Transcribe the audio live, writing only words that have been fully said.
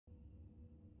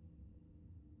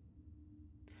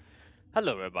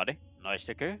Hello everybody, nice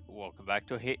here. Welcome back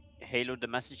to Halo the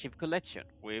Master Chief Collection.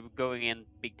 We're going in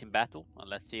big team battle and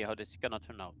let's see how this is gonna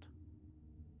turn out.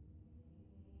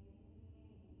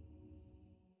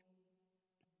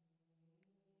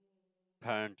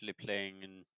 Apparently playing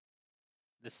in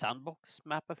the sandbox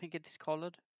map, I think it is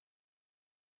called.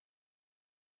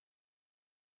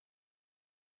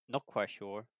 Not quite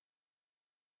sure.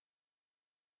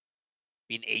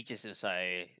 Been ages since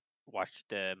I watched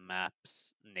the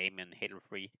map's name in Halo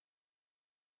 3.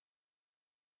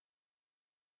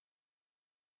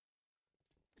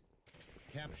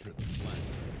 Capture the flag.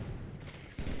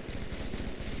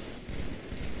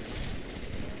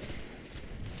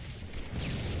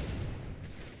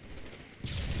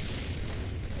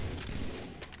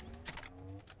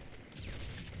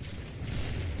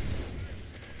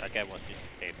 That guy was just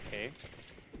AFK.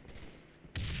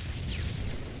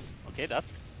 Okay, that's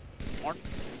smart.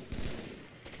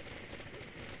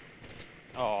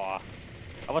 Oh,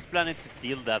 I was planning to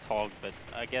steal that hog, but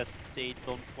I guess they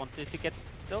don't want it to get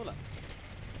stolen.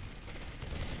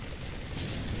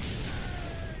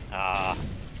 Ah,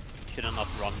 should have not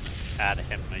run at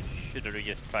him. I should have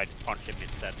just tried to punch him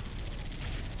instead.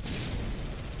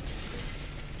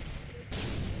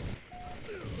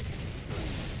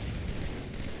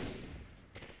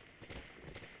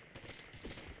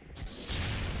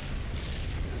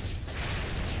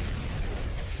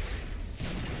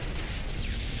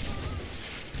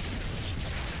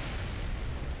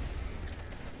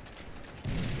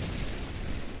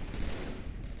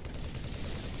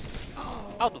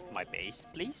 Out of my base,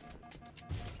 please.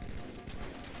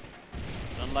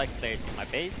 Don't like players in my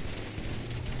base.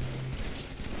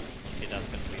 Okay, that's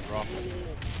gonna be rough.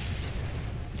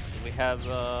 Do we have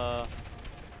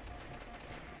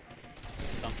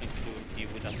something to deal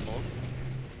with that ball?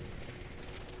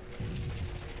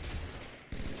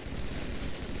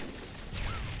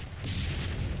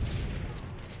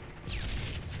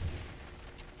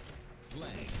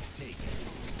 Flag taken.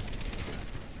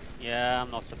 Yeah, I'm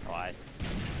not surprised.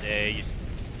 They're just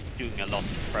doing a lot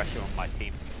of pressure on my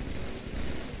team.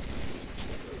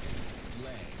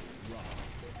 Flag raw.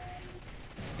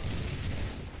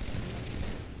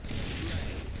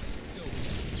 Flag stolen.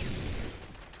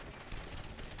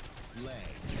 Flag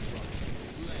raw.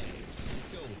 Flag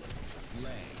stolen.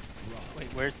 Flag raw.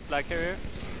 Wait, where's the flag carrier?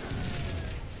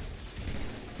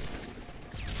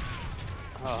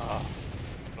 Ah,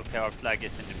 okay, our flag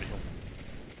is in the middle.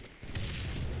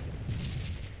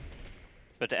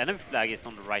 But the enemy flag is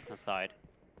on the right hand side.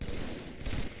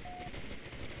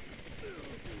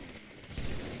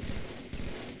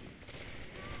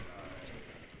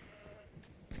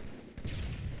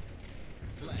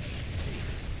 Flag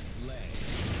taken. Flag.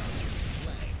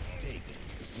 Flag taken.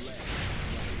 Flag.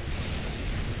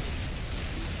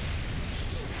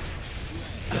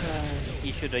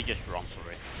 He should have just run for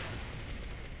it.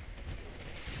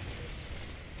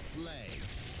 Flag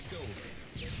stolen.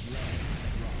 Flag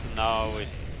raw. Now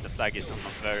the flag is on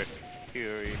a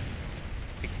very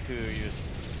precarious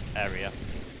area.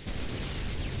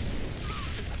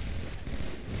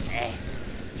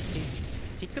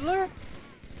 Particular?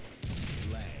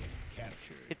 Flag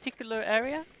captured. Particular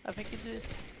area? I think it is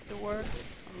the word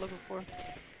I'm looking for.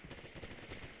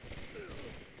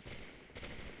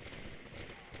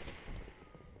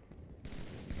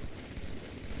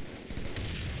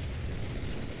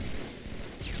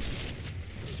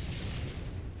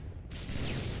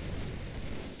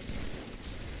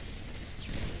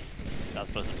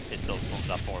 That's what the pistol from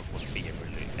that part would be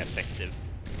really effective.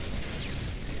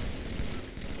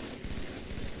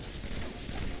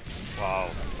 Wow,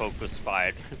 focus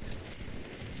fired.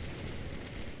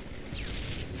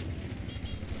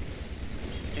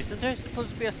 Isn't there supposed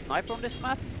to be a sniper on this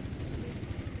map?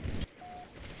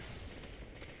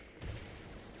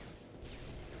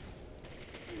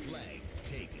 Flag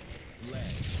taken.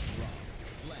 Flag raw.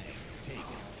 Flag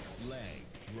taken. Flag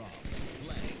raw.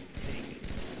 Flag taken.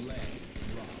 Flag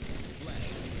raw. Flag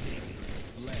taken.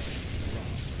 Flag raw.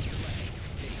 Flag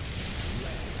taken.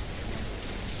 Flag raw. Flag.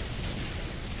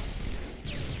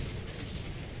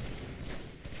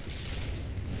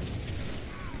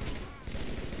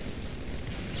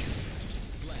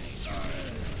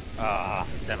 Ah,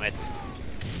 damn it.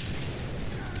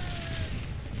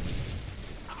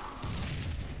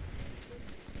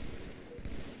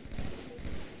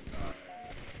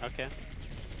 Okay.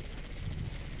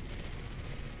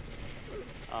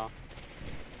 Oh.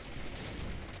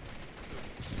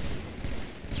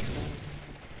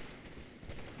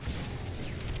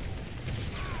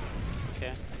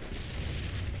 Okay.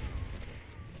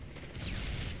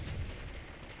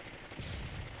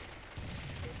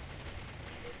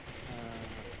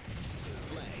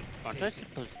 Aren't I taken.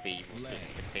 supposed to be able to Flag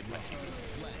spectate my dropped. TV?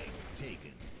 Flag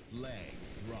taken. Flag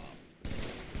dropped.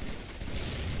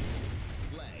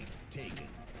 Flag taken.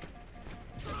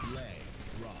 Flag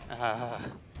dropped. Ah,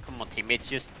 come on, teammates,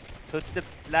 just put the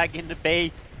flag in the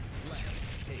base. Flag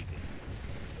taken.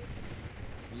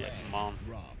 Yeah, Flag come on.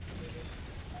 dropped.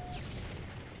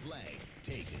 Flag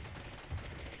taken.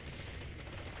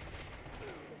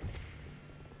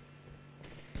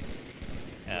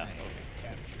 Yeah, Flag okay.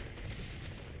 captured.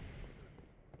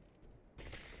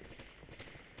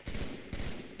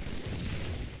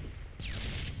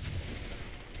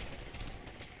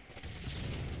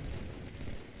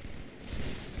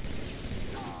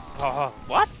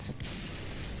 What?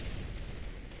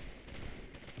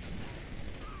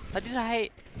 How did I?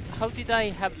 How did I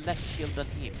have less shield than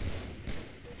him?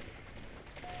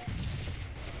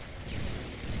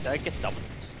 Did I get doubled?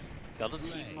 Double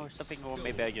team or something, or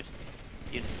maybe I just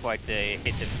didn't quite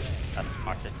hit him as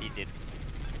much as he did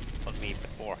on me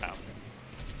beforehand.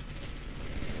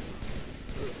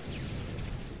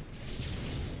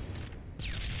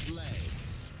 Flag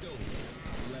stolen.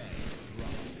 Flag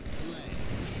dropped. Flag stolen. Flag dropped. Flag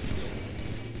stolen.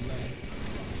 Flag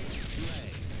dropped.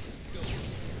 Flag taken.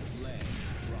 Flag.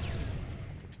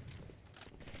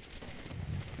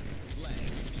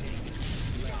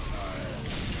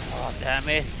 Oh, damn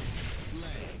it!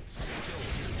 Flag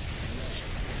stolen.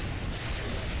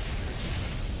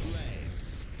 Flag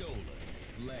stolen.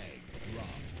 Flag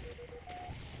dropped.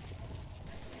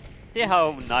 See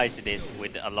how nice it is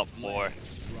with a lot more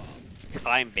Flag dropped.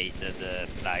 time-based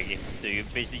flag. So you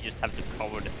basically just have to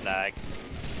cover the flag.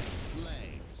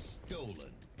 Flag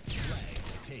stolen. Flag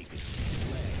taken.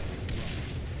 Flag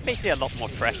dropped. Basically a lot more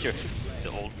pressure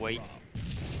the old way.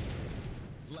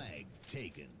 Flag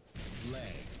taken.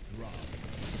 Flag dropped.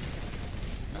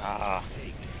 Ah.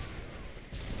 Taken.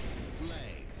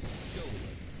 Flag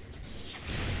stolen.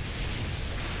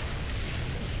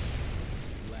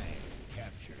 Flag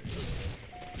captured.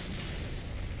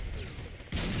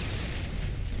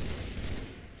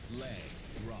 Flag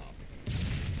dropped.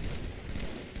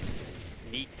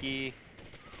 Sneaky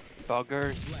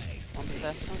buggers Flag on the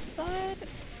left hand side.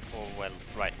 Or well,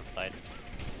 right hand side.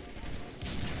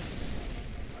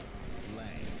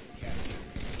 Flag captured.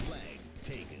 Flag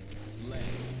taken.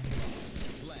 Flag dropped.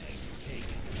 Flag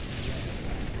taken.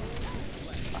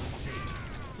 Flag taken.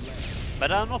 Flag.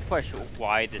 But I'm not quite sure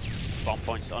why the spawn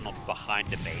points are not behind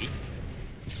the base.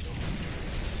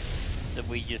 So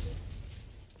we just...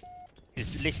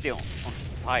 It's literally on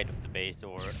the side of the base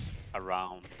or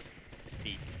around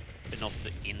the... but not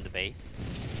in the base.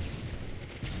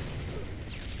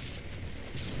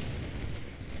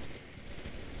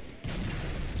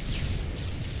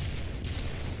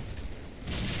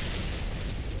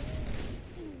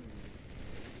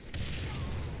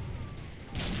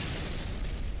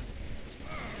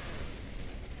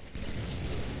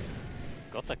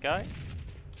 Got that guy?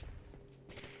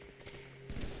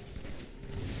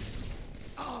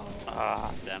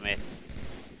 Ah, damn it.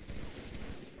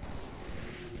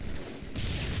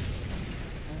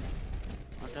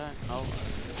 No.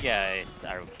 Yeah, it's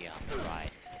arrow key on the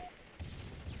right.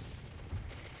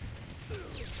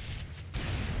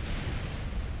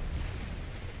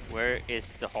 Where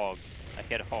is the hog? I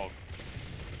hear a hog.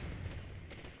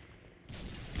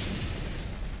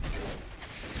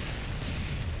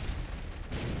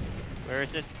 Where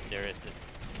is it? There is it.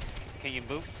 Can you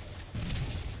move?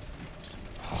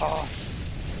 Oh.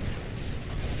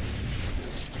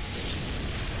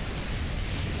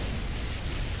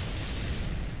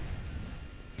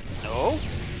 No!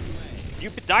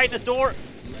 Stupid dinosaur!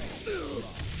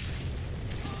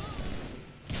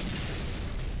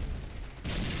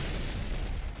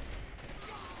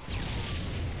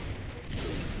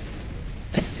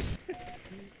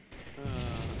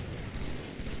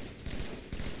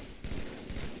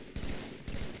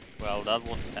 Well, that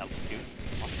won't help you.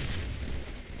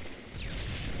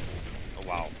 Oh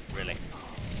wow, really?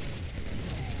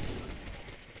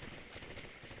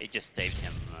 It just saved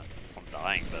him from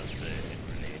dying, but it didn't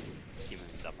really give him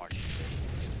that much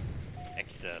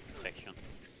extra protection.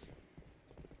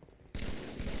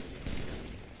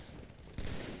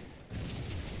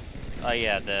 Oh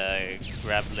yeah, the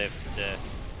grab lift, the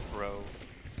throw.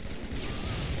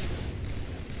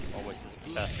 Always is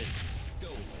fantastic.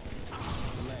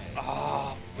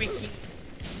 Ah, freaking!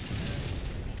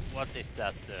 What is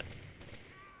that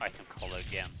item color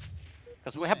again?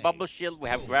 Because we have bubble shield, we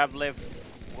have grab lift.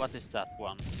 What is that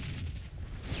one?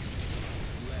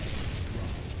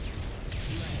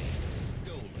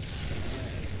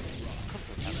 I can't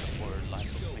remember for the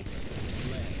life of me.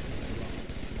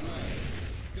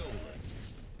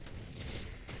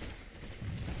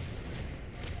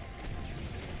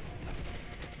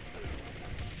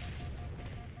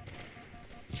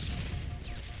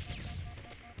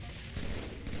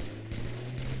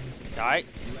 Die.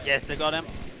 Yes, they got him.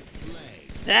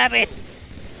 Flag. Damn it!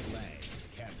 Flag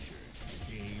captured.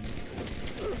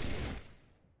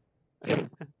 Game.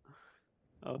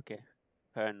 Okay,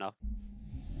 fair enough.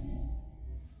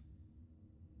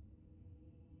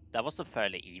 That was a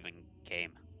fairly even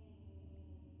game.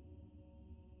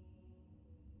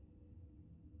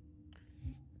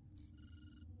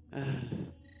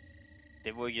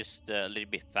 They were just a little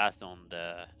bit fast on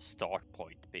the start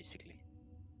point, basically.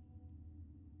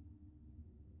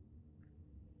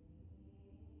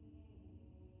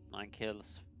 Nine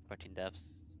kills, 13 deaths.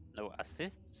 No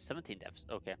assists? 17 deaths.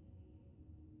 Okay.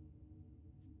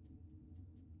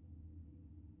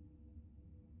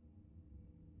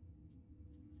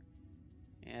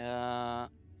 Yeah,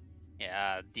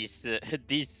 yeah. These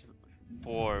these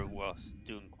four was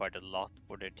doing quite a lot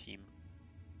for their team,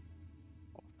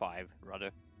 or five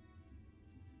rather.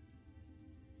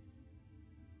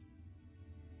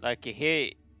 Like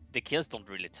here, the kills don't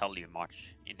really tell you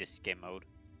much in this game mode.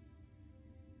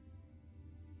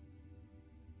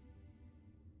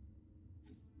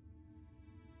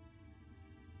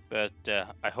 But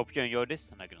I hope you enjoyed this,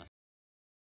 and I'm gonna